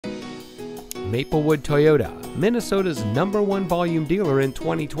Maplewood Toyota, Minnesota's #1 volume dealer in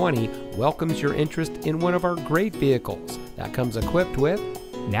 2020, welcomes your interest in one of our great vehicles that comes equipped with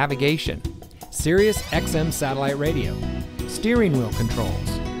navigation, Sirius XM satellite radio, steering wheel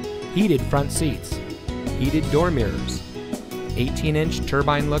controls, heated front seats, heated door mirrors, 18-inch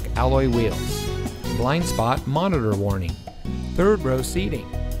turbine-look alloy wheels, blind spot monitor warning, third-row seating,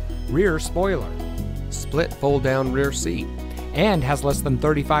 rear spoiler, split fold-down rear seat, and has less than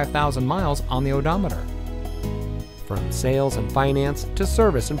 35,000 miles on the odometer. From sales and finance to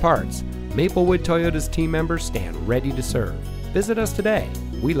service and parts, Maplewood Toyota's team members stand ready to serve. Visit us today.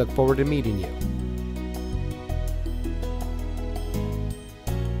 We look forward to meeting you.